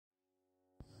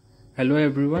Hello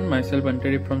everyone, myself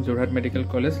Ncert from Jorhat Medical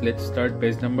College. Let's start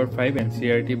page number 5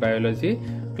 Ncert Biology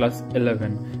class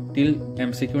 11. Till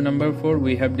MCQ number 4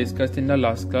 we have discussed in the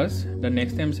last class. The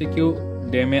next MCQ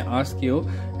they may ask you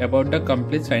about the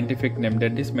complete scientific name,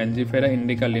 that is Mangifera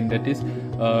indica Linn. That is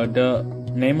the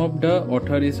name of the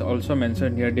author is also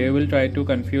mentioned here. They will try to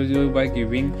confuse you by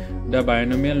giving the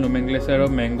binomial nomenclature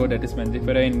of mango, that is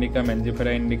Mangifera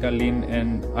indica Linn,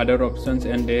 and other options,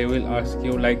 and they will ask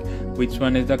you like which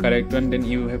one is the correct one. Then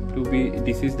you have to be,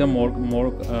 this is the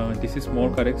this is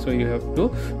more correct, so you have to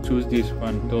choose this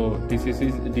one. So this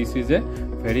is a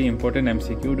very important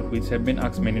MCQ which have been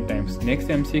asked many times. Next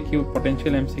MCQ,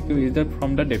 potential MCQ, is that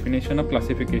from the definition of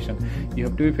classification. You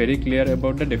have to be very clear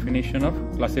about the definition of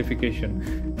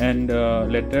classification, and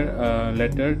later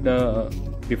the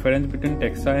difference between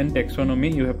taxa and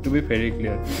taxonomy you have to be very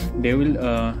clear. They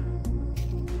will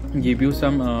give you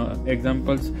some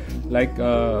examples like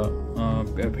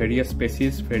various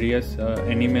species, various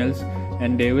animals,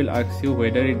 and they will ask you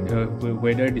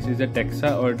whether this is a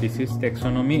taxa or this is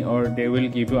taxonomy, or they will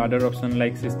give you other option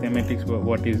like systematics.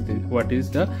 What is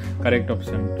the correct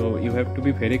option? So you have to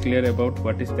be very clear about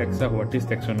what is taxa, what is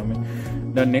taxonomy.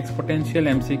 The next potential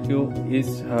MCQ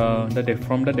is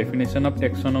from the definition of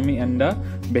taxonomy and the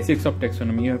basics of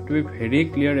taxonomy. You have to be very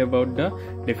clear about the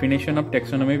definition of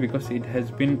taxonomy because it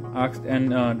has been asked,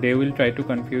 and they will try to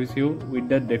confuse you with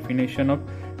the definition of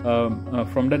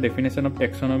from the definition of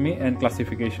taxonomy and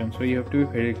classification. So you have to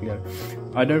be very clear.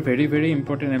 Other very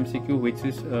important MCQ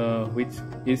which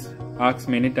is asked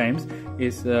many times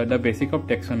is the basic of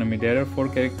taxonomy. There are 4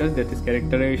 characters, that is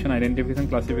characterization, identification,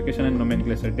 classification, and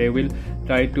nomenclature. They will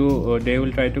try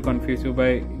to confuse you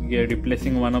by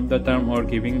replacing one of the term or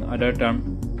giving other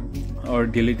term, or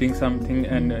deleting something,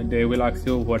 and they will ask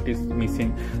you what is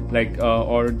missing, like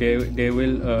or they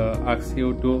will ask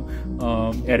you to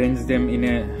arrange them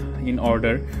in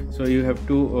order. So you have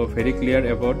to very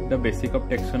clear about the basic of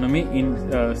taxonomy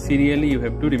in serially you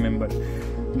have to remember.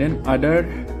 Then other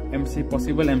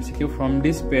possible MCQ from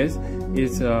this page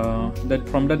is that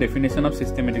from the definition of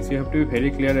systematics. You have to be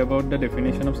very clear about the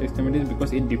definition of systematics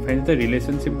because it defines the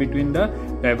relationship between the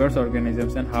diverse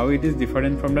organisms and how it is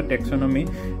different from the taxonomy,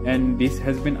 and this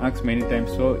has been asked many times,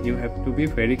 so you have to be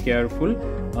very careful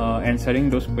answering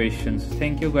those questions.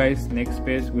 Thank you guys. Next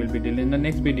page will be dealt in the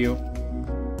next video.